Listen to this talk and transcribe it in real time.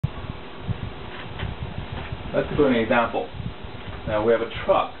let's put an example. Now we have a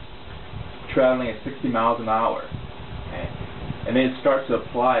truck traveling at 60 miles an hour, okay? And then it starts to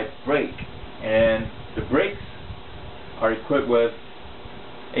apply brake, and the brakes are equipped with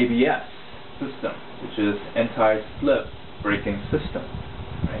ABS system, which is anti-slip braking system,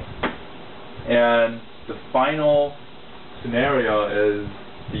 right? And the final scenario is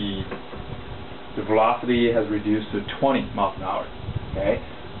the velocity has reduced to 20 miles an hour, okay?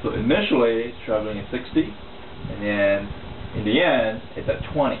 So initially it's traveling at 60, and then in the end it's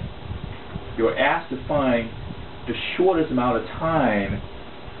at 20. You're asked to find the shortest amount of time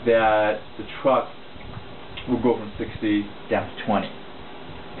that the truck will go from 60 down to 20,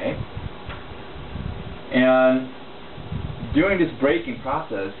 okay? And during this braking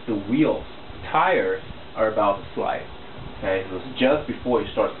process, the wheels, the tires, are about to slide, okay? So it's just before you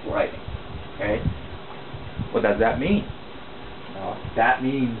start sliding, okay? What does that mean? That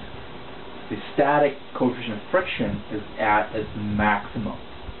means the static coefficient of friction is at its maximum,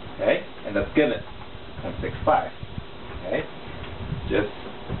 okay? And that's given, 0.65, okay? Just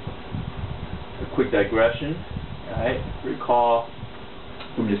a quick digression, right? Recall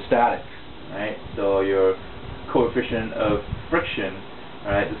from your statics, right? So your coefficient of friction,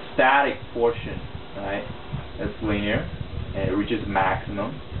 right? The static portion, right? That's linear, and it reaches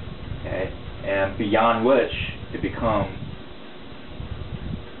maximum, okay? And beyond which it becomes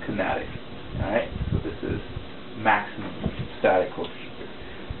kinetic, alright? So this is maximum static coefficient,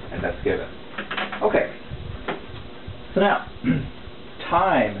 and that's given. Okay, so now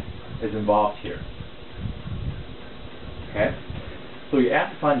time is involved here, okay? So you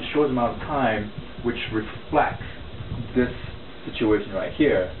have to find the shortest amount of time which reflects this situation right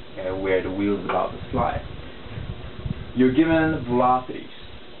here, okay, where the wheel is about to slide. You're given velocities,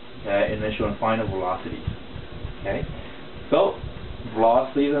 okay, initial and final velocities, okay? So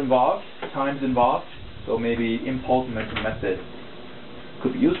velocity is involved, time is involved, so maybe impulse momentum method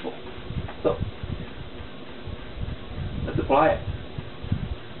could be useful. So let's apply it.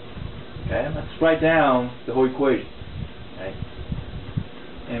 Okay, let's write down the whole equation. Okay,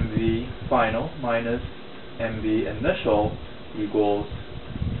 mv final minus mv initial equals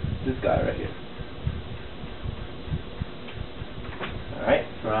this guy right here. Alright,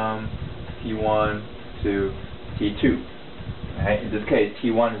 from T1 to T2. Right? In this case,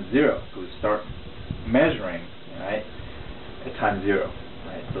 T1 is 0, so we start measuring, right, at time 0.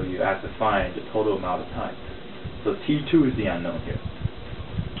 Right? So you have to find the total amount of time. So T2 is the unknown here.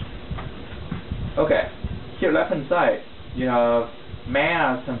 Okay, here left hand side, you have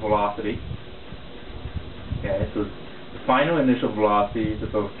mass and velocity. Okay, so the final initial velocities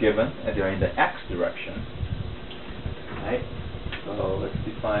are both given, and they're in the x direction. Right? So let's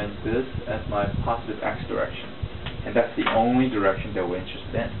define this as my positive x direction. And that's the only direction that we're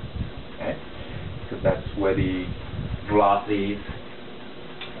interested in, okay? Because that's where the velocities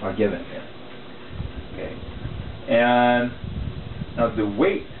are given here, okay? And now the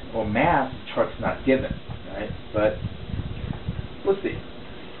weight or mass chart's not given, right? But let's see.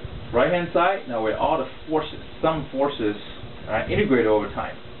 Right hand side, now where all the forces, some forces are integrated over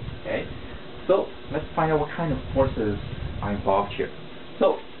time, okay? So let's find out what kind of forces are involved here.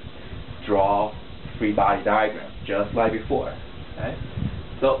 So draw free body diagram, just like before. Okay?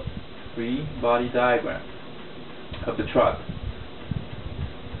 So, free body diagram of the truck.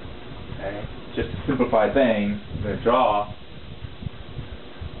 Okay? Just to simplify things, I'm going to draw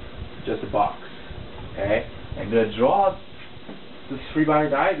just a box. Okay? I'm going to draw this free body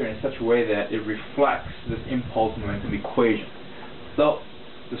diagram in such a way that it reflects this impulse momentum equation. So,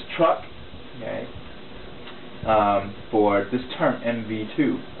 this truck, okay, for this term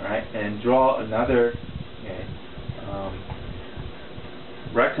mv2, right, and draw another, okay,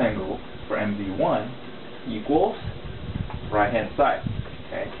 rectangle for mv1 equals right hand side.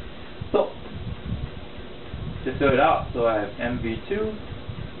 Okay, so just fill it out. So I have mv2,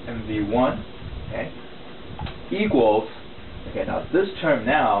 mv1, okay, equals, okay, now this term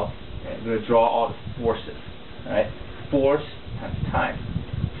now, okay, I'm going to draw all the forces, right, force times time.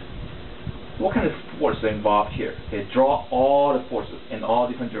 What kind of forces are involved here? Okay, draw all the forces in all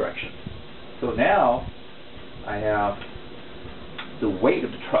different directions. So now I have the weight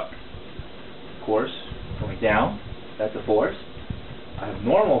of the truck, of course, going down. That's a force. I have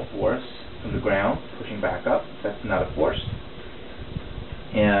normal force from the ground pushing back up. That's not a force.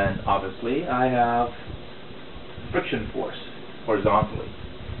 And obviously I have friction force horizontally.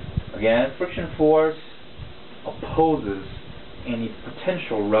 Again, friction force opposes any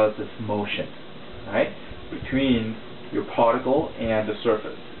potential relative motion, right, between your particle and the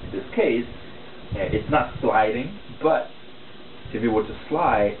surface. In this case, it's not sliding, but if it were to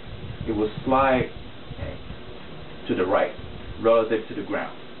slide, it will slide to the right relative to the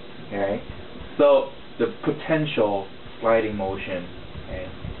ground. Okay, so the potential sliding motion, okay,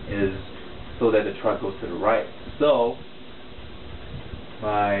 is so that the truck goes to the right. So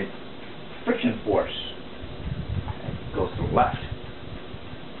my friction force, okay, goes to the left.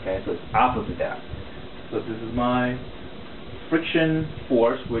 Okay, so it's opposite that. So this is my friction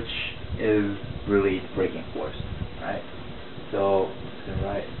force, which is really braking force, right? So it's going to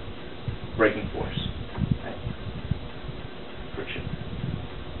write braking force, right? Friction.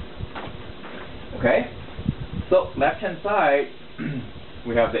 Okay, so left-hand side,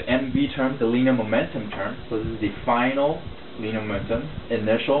 we have the MV term, the linear momentum term. So this is the final linear momentum,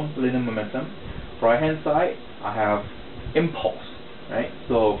 initial linear momentum. Right-hand side, I have impulse, right?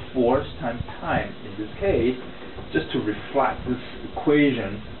 So force times time in this case, just to reflect this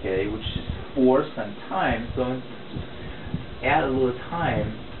equation, okay, which is force times time. So just add a little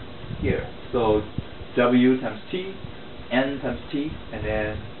time here. So W times T, N times T, and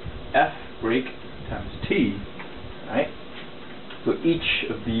then F brake times T, right? So each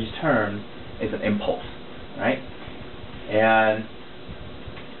of these terms is an impulse, right? And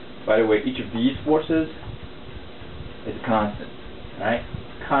by the way, each of these forces is constant, right?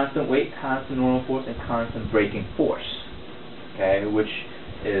 Constant weight, constant normal force, and constant braking force, okay, which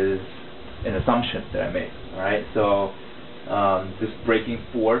is an assumption that I made, all right? So this braking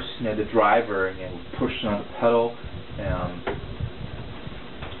force, the driver, pushes on the pedal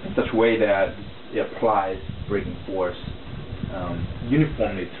in such a way that it applies braking force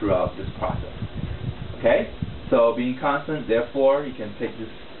uniformly throughout this process. Okay, so being constant, therefore you can take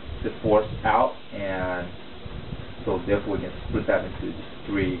the force out, and so therefore we can split that into just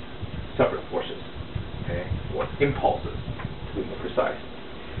 3 separate forces, okay, or impulses to be more precise.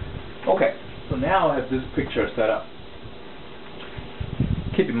 Okay, so now I have this picture set up.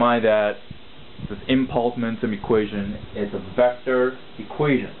 Keep in mind that this impulse momentum equation is a vector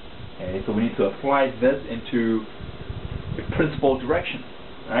equation. Okay, so we need to apply this into the principal direction.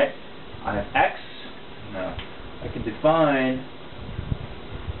 Right? I have x. Now I can define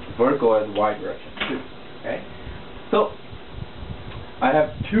vertical as y direction too. Okay, so I have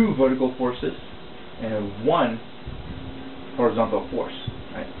 2 vertical forces and 1 horizontal force.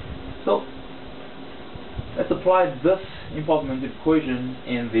 Right? So let's apply this impulse momentum equation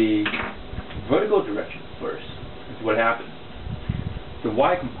in the vertical direction first. This is what happens. The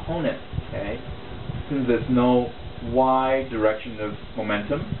y component, okay, since there's no y direction of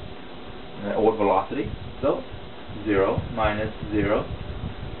momentum or velocity, so 0 minus 0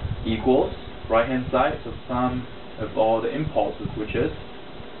 equals right hand side, so sum of all the impulses, which is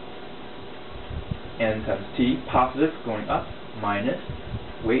n times t, positive going up, minus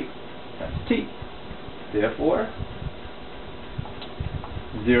weight times t. Therefore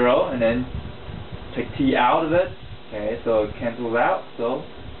 0, and then take t out of it, okay, so it cancels out, so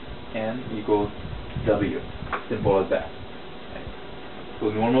n equals w. Simple as that. Okay. So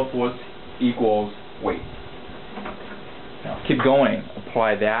normal force equals weight. Now keep going,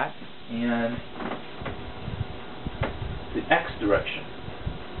 apply that, and the x direction.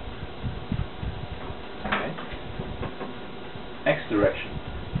 Okay. X direction.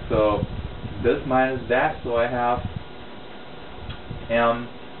 So this minus that, so I have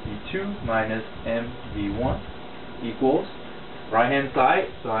mv2 minus mv1 equals right hand side,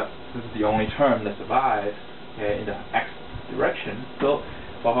 so this is the only term that survives, okay, in the x direction. So,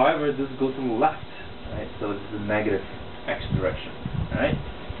 but however, this goes to the left, right? So this is a negative x direction, right?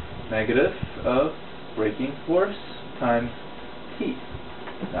 Negative of braking force times t.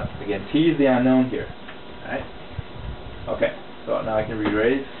 Now again, t is the unknown here, right? Okay, so now I can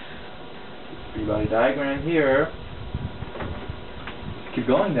re-erase this free body diagram here. Keep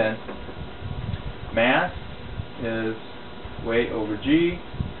going then. Mass is weight over g,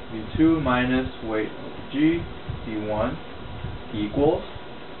 v2 minus weight over g, v1 equals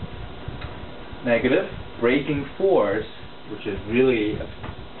negative braking force, which is really a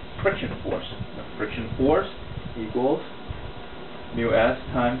friction force. A friction force equals mu s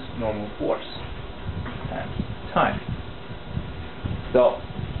times normal force times time. So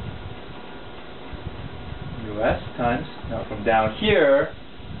mu s times, now from down here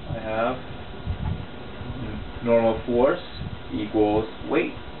I have normal force equals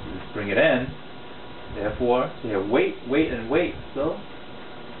weight. So just bring it in. Therefore, we have weight, weight, and weight. So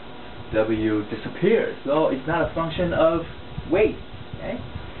W disappears. So it's not a function of weight. Okay.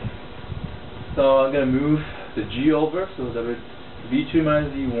 So I'm going to move the G over. So V2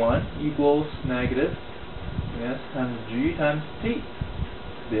 minus V1 equals negative S times G times T.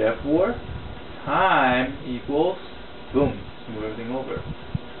 Therefore, time equals, boom, move everything over.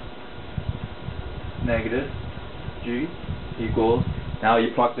 Negative g equals, now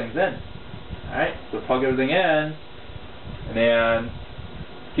you plug things in. Alright, so plug everything in, and then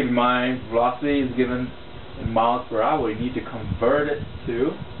keep in mind velocity is given in miles per hour. You need to convert it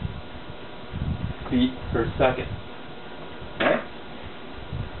to feet per second. Okay?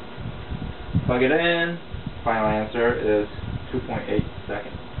 Plug it in, final answer is 2.8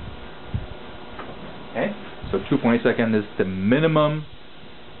 seconds. Okay? So 2.8 seconds is the minimum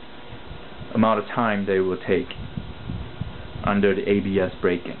amount of time they will take under the ABS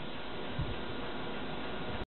braking.